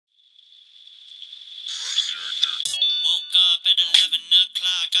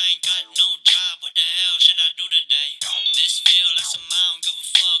like I ain't got no job. What the hell should I do today? This feel like some I don't give a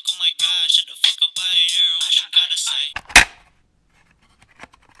fuck. Oh my god, shut the fuck up, I ain't hearing what you gotta say.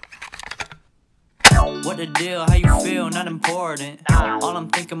 What the deal, how you feel, not important. All I'm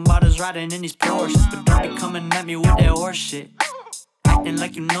thinking about is riding in these Porsches. But don't be coming at me with that horse shit. Acting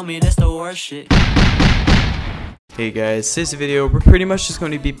like you know me, that's the worst shit. Hey guys, today's video, we're pretty much just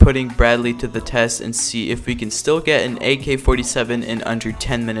going to be putting Bradley to the test and see if we can still get an AK-47 in under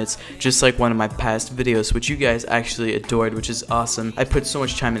 10 minutes, just like one of my past videos, which you guys actually adored, which is awesome. I put so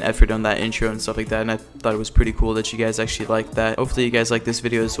much time and effort on that intro and stuff like that, and I thought it was pretty cool that you guys actually liked that. Hopefully you guys like this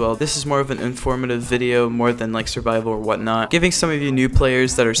video as well. This is more of an informative video, more than like survival or whatnot, giving some of you new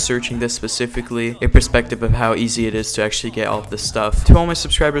players that are searching this specifically a perspective of how easy it is to actually get all of this stuff. To all my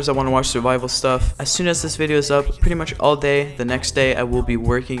subscribers that want to watch survival stuff, as soon as this video is up, pretty much all day the next day I will be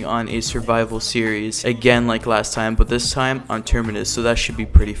working on a survival series again like last time, but this time on Terminus, so that should be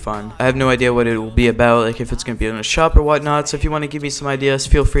pretty fun. I have no idea what it will be about, like if it's gonna be in a shop or whatnot, so if you want to give me some ideas,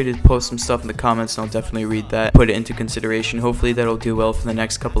 feel free to post some stuff in the comments and I'll definitely read that, put it into consideration. Hopefully that'll do well for the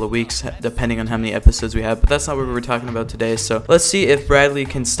next couple of weeks depending on how many episodes we have, but that's not what we were talking about today. So let's see if Bradley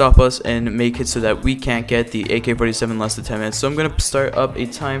can stop us and make it so that we can't get the AK-47 in less than 10 minutes. So I'm gonna start up a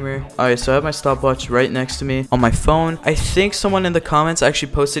timer. Alright, so I have my stopwatch right next to me on my phone. I think someone in the comments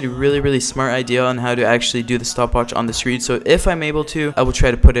actually posted a really smart idea on how to actually do the stopwatch on the screen, so if I'm able to, I will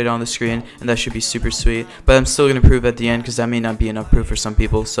try to put it on the screen and that should be super sweet, but I'm still gonna prove at the end because that may not be enough proof for some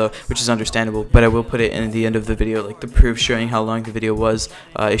people, so which is understandable, but I will put it in the end of the video, like the proof showing how long the video was.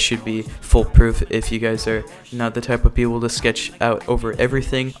 It should be full proof if you guys are not the type of people to sketch out over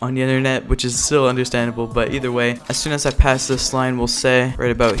everything on the internet, which is still understandable, but either way, as soon as I pass this line, we'll say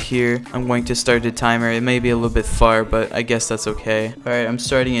right about here, I'm going to start the timer. It may be a little bit far, but I guess that's okay. Alright, I'm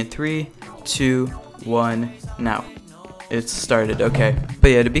starting in 3, 2, 1, now. It's started, okay.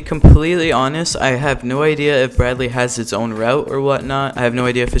 But yeah, to be completely honest, I have no idea if Bradley has its own route or whatnot. I have no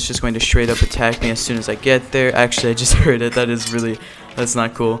idea if it's just going to straight up attack me as soon as I get there. Actually, I just heard it. That's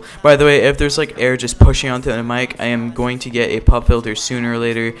not cool. By the way, if there's like air just pushing onto the mic, I am going to get a pop filter sooner or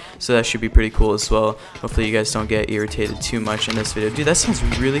later, so that should be pretty cool as well. Hopefully you guys don't get irritated too much in this video. Dude, that sounds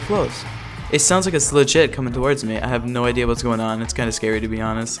really close. It sounds like it's legit coming towards me. I have no idea what's going on. It's kind of scary, to be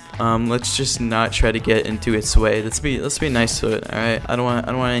honest. Let's just not try to get into its way. Let's be nice to it. All right. I don't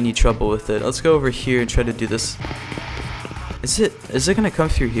want any trouble with it. Let's go over here and try to do this. Is it gonna come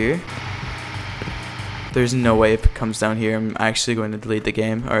through here? There's no way if it comes down here, I'm actually going to delete the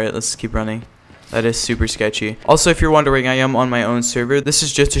game. All right, let's keep running. That is super sketchy. Also, if you're wondering, I am on my own server. This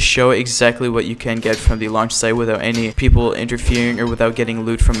is just to show exactly what you can get from the launch site without any people interfering or without getting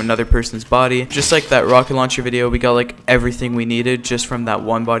loot from another person's body. Just like that rocket launcher video, we got like everything we needed just from that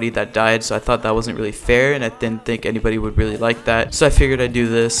one body that died, so I thought that wasn't really fair and I didn't think anybody would really like that. So I figured I'd do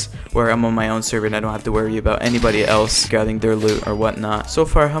this where I'm on my own server and I don't have to worry about anybody else gathering their loot or whatnot. So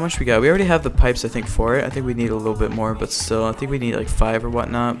far, how much we got? We already have the pipes, I think, for it. I think we need a little bit more, but still, I think we need like 5 or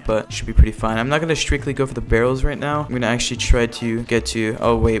whatnot, but it should be pretty fine. I'm not gonna strictly go for the barrels right now. I'm gonna actually try to get to,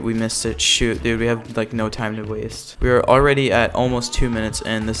 oh wait, we missed it. Shoot, dude, we have like no time to waste. We are already at almost 2 minutes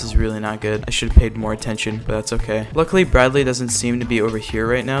in. This is really not good. I should have paid more attention, but that's okay. Luckily, Bradley doesn't seem to be over here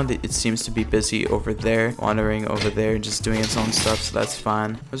right now. It seems to be busy over there, wandering over there, just doing its own stuff, so that's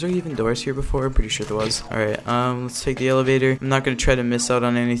fine. Was there even doors here before? I'm pretty sure there was. Alright, let's take the elevator. I'm not gonna try to miss out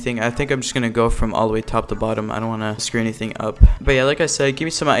on anything. I think I'm just gonna go from all the way top to bottom. I don't want to screw anything up. But yeah, like I said, give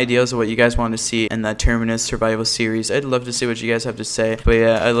me some ideas of what you guys want to see in that Terminus survival series. I'd love to see what you guys have to say. But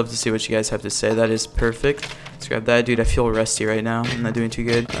yeah, I'd love to see what you guys have to say. That is perfect. Let's grab that. Dude, I feel rusty right now. I'm not doing too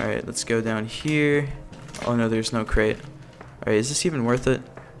good. Alright, let's go down here. Oh no, there's no crate. Alright, is this even worth it?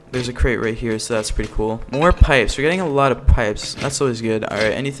 There's a crate right here, so that's pretty cool. More pipes. We're getting a lot of pipes. That's always good.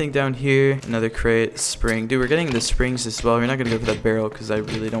 Alright, anything down here? Another crate. Spring. Dude, we're getting the springs as well. We're not going to go for that barrel because I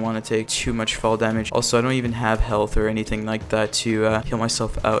really don't want to take too much fall damage. Also, I don't even have health or anything like that to heal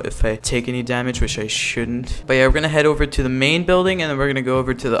myself out if I take any damage, which I shouldn't. But yeah, we're going to head over to the main building, and then we're going to go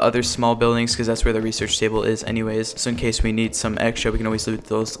over to the other small buildings because that's where the research table is anyways. So in case we need some extra, we can always loot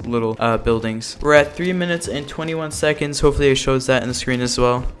those little buildings. We're at 3 minutes and 21 seconds. Hopefully it shows that in the screen as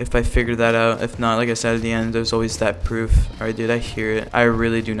well, if I figure that out. If not, like I said at the end, there's always that proof. Alright, dude, I hear it. I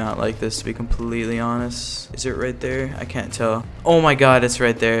really do not like this, to be completely honest. Is it right there? I can't tell. Oh my god, it's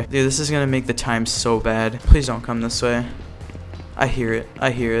right there. Dude, this is gonna make the time so bad. Please don't come this way. I hear it.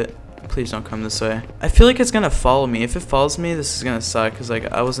 I hear it. Please don't come this way. I feel like it's gonna follow me. If it follows me, this is gonna suck because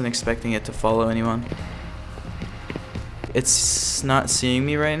like I wasn't expecting it to follow anyone. It's not seeing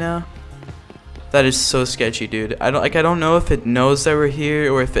me right now. That is so sketchy, dude. I don't know if it knows that we're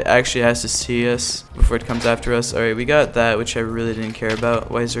here or if it actually has to see us before it comes after us. Alright, we got that, which I really didn't care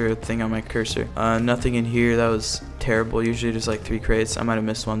about. Why is there a thing on my cursor? Nothing in here. That was terrible. Usually there's like 3 crates. I might have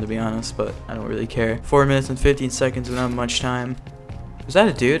missed one, to be honest, but I don't really care. 4 minutes and 15 seconds without much time. Was that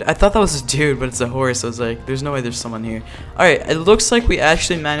a dude? I thought that was a dude, but it's a horse. I was like, there's no way there's someone here. Alright, it looks like we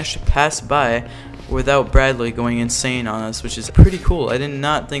actually managed to pass by without Bradley going insane on us, which is pretty cool. I did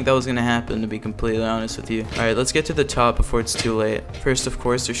not think that was gonna happen, to be completely honest with you. Alright, let's get to the top before it's too late. First, of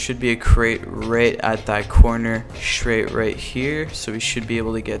course, there should be a crate right at that corner, straight right here, so we should be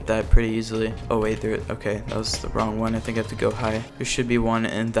able to get that pretty easily. Oh wait, okay, that was the wrong one. I think I have to go high. There should be one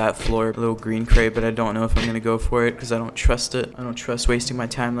in that floor, a little green crate, but I don't know if I'm gonna go for it because I don't trust it. I don't trust wasting my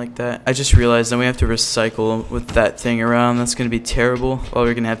time like that. I just realized that we have to recycle with that thing around. That's gonna be terrible. Well,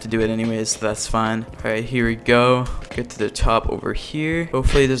 we're gonna have to do it anyways, so that's fine. Alright, here we go. Get to the top over here.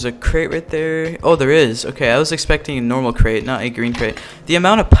 Hopefully there's a crate right there. Oh, there is. Okay, I was expecting a normal crate, not a green crate. The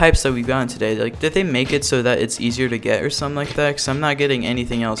amount of pipes that we've gotten today, like, did they make it so that it's easier to get or something like that? Because I'm not getting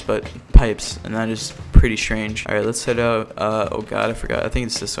anything else but pipes, and that is pretty strange. Alright, let's head out. Oh god, I forgot. I think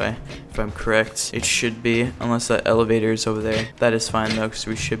it's this way, if I'm correct. It should be, unless that elevator is over there. That is fine though, because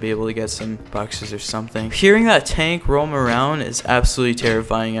we should be able to get some boxes or something. Hearing that tank roam around is absolutely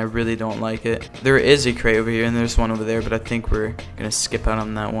terrifying. I really don't like it. There is a crate over here, and there's one over there, but I think we're gonna skip out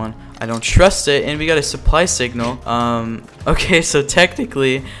on that one. I don't trust it, and we got a supply signal. Okay, so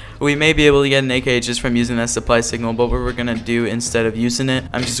technically we may be able to get an AK just from using that supply signal, but what we're gonna do instead of using it,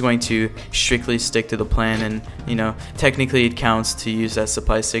 I'm just going to strictly stick to the plan, and you know, technically it counts to use that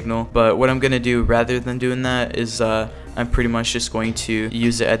supply signal, but what I'm gonna do rather than doing that is I'm pretty much just going to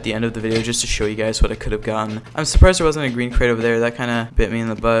use it at the end of the video just to show you guys what I could have gotten. I'm surprised there wasn't a green crate over there. That kind of bit me in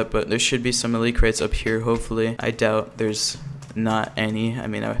the butt, but there should be some elite crates up here, hopefully. I doubt there's not any. I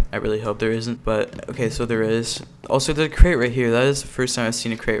mean, I really hope there isn't, but okay, so there is. Also, there's a crate right here. That is the first time I've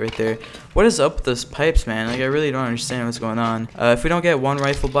seen a crate right there. What is up with those pipes, man? Like, I really don't understand what's going on. If we don't get one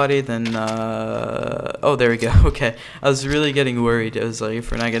rifle body, then oh, there we go. Okay, I was really getting worried. I was like, if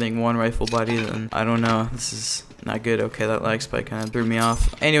we're not getting one rifle body, then I don't know. This is not good. Okay, that lag spike kind of threw me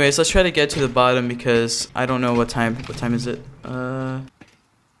off. Anyways, let's try to get to the bottom because I don't know what time is it. Oh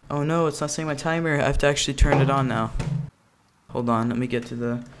no, it's not saying my timer. I have to actually turn it on now. Hold on, let me get to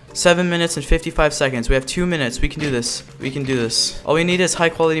the 7 minutes and 55 seconds. We have 2 minutes. We can do this. We can do this. All we need is high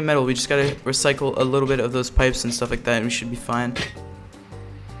quality metal. We just gotta recycle a little bit of those pipes and stuff like that, and we should be fine.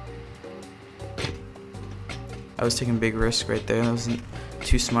 I was taking a big risk right there. That wasn't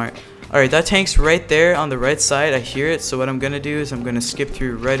too smart. Alright, that tank's right there on the right side. I hear it, so what I'm gonna do is I'm gonna skip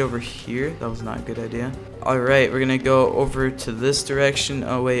through right over here. That was not a good idea. Alright, we're gonna go over to this direction.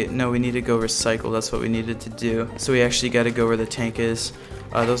 Oh wait, no, we need to go recycle. That's what we needed to do. So we actually gotta go where the tank is.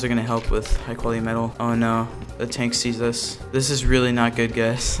 Those are gonna help with high quality metal. Oh no, the tank sees us. This is really not good,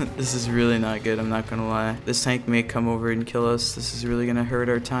 guys. This is really not good, I'm not gonna lie. This tank may come over and kill us. This is really gonna hurt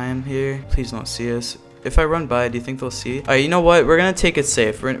our time here. Please don't see us. If I run by, do you think they'll see? Alright, you know what? We're gonna take it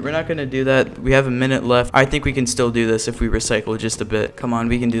safe. We're not gonna do that. We have a minute left. I think we can still do this if we recycle just a bit. Come on,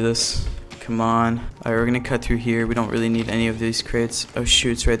 we can do this. Come on. Alright, we're gonna cut through here. We don't really need any of these crates. Oh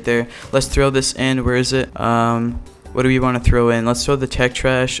shoot, it's right there. Let's throw this in. Where is it? What do we want to throw in? Let's throw the tech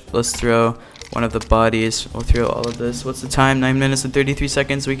trash. Let's throw one of the bodies. We'll throw all of this. What's the time? 9 minutes and 33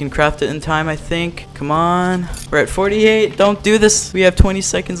 seconds. We can craft it in time, I think. Come on. We're at 48. Don't do this. We have 20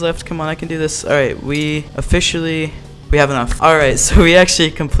 seconds left. Come on, I can do this. Alright, we have enough. Alright, so we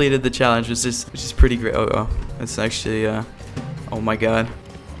actually completed the challenge, which is pretty great. Oh, it's actually, oh my god.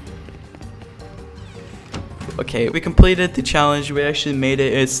 Okay, we completed the challenge. We actually made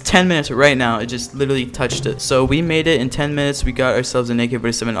it. It's 10 minutes right now. It just literally touched it. So we made it in 10 minutes. We got ourselves an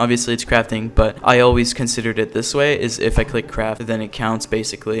AK-47. Obviously, it's crafting, but I always considered it this way, is if I click craft, then it counts,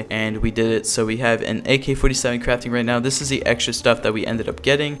 basically. And we did it. So we have an AK-47 crafting right now. This is the extra stuff that we ended up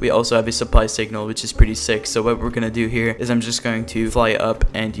getting. We also have a supply signal, which is pretty sick. So what we're going to do here is I'm just going to fly up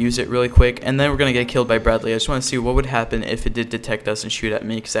and use it really quick. And then we're going to get killed by Bradley. I just want to see what would happen if it did detect us and shoot at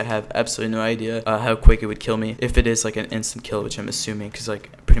me, because I have absolutely no idea how quick it would kill me. If it is like an instant kill, which I'm assuming, because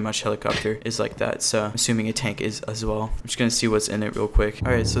like pretty much helicopter is like that, so I'm assuming a tank is as well. I'm just gonna see what's in it real quick.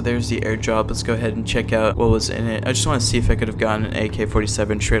 Alright, so there's the airdrop. Let's go ahead and check out what was in it. I just want to see if I could have gotten an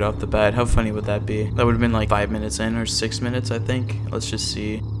AK-47 straight off the bat. How funny would that be? That would have been like 5 minutes in, or 6 minutes, I think. Let's just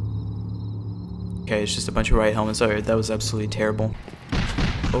see. Okay, it's just a bunch of riot helmets. Alright, that was absolutely terrible.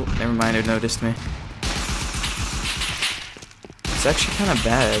 Oh, never mind, it noticed me. It's actually kind of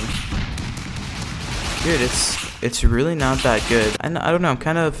bad. Dude, it's really not that good. I don't know, I'm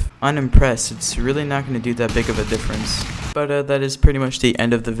kind of unimpressed. It's really not going to do that big of a difference. But that is pretty much the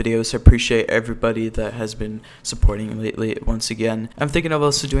end of the video, so I appreciate everybody that has been supporting lately once again. I'm thinking of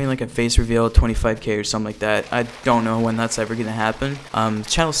also doing like a face reveal, 25k or something like that. I don't know when that's ever gonna happen. The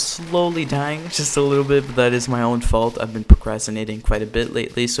channel's slowly dying just a little bit, but that is my own fault. I've been procrastinating quite a bit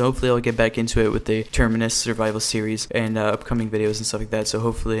lately, so hopefully I'll get back into it with the Terminus survival series and upcoming videos and stuff like that. So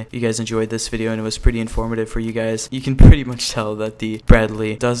hopefully you guys enjoyed this video and it was pretty informative for you guys. You can pretty much tell that the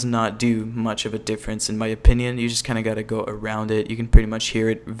Bradley does not do much of a difference in my opinion. You just kind of got to go around it. You can pretty much hear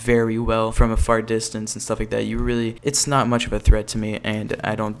it very well from a far distance and stuff like that. It's not much of a threat to me, and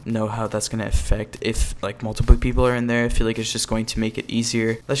I don't know how that's going to affect if like multiple people are in there. I feel like it's just going to make it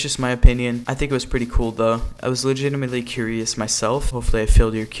easier. That's just my opinion. I think it was pretty cool though. I was legitimately curious myself. Hopefully I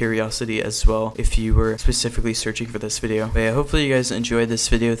filled your curiosity as well if you were specifically searching for this video. But yeah, hopefully you guys enjoyed this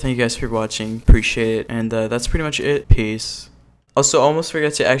video. Thank you guys for watching. Appreciate it. And that's pretty much it. Peace. Also, almost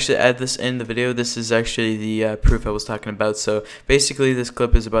forgot to actually add this in the video. This is actually the proof I was talking about. So basically this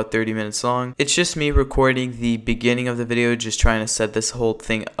clip is about 30 minutes long. It's just me recording the beginning of the video, just trying to set this whole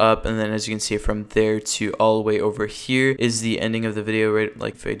thing up, and then as you can see from there to all the way over here is the ending of the video. Right,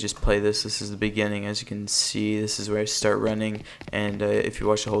 like if I just play this is the beginning. As you can see, this is where I start running, and if you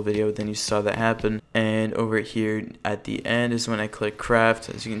watch the whole video then you saw that happen. And over here at the end is when I click craft.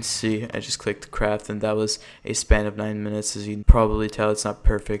 As you can see, I just clicked craft, and that was a span of 9 minutes. As you can probably tell, it's not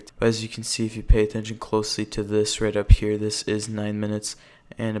perfect, but as you can see if you pay attention closely to this right up here, this is 9 minutes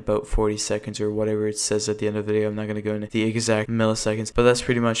and about 40 seconds or whatever it says at the end of the video. I'm not going to go into the exact milliseconds, but that's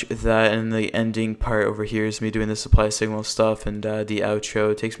pretty much that. And the ending part over here is me doing the supply signal stuff, and the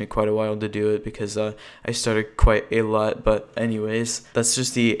outro. It takes me quite a while to do it because I started quite a lot, but anyways, that's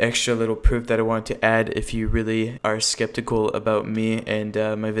just the extra little proof that I wanted to add if you really are skeptical about me and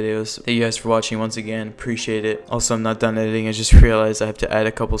my videos. Thank you guys for watching once again. Appreciate it. Also, I'm not done editing. I just realized I have to add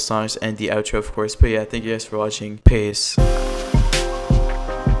a couple songs and the outro, of course. But yeah, thank you guys for watching. Peace.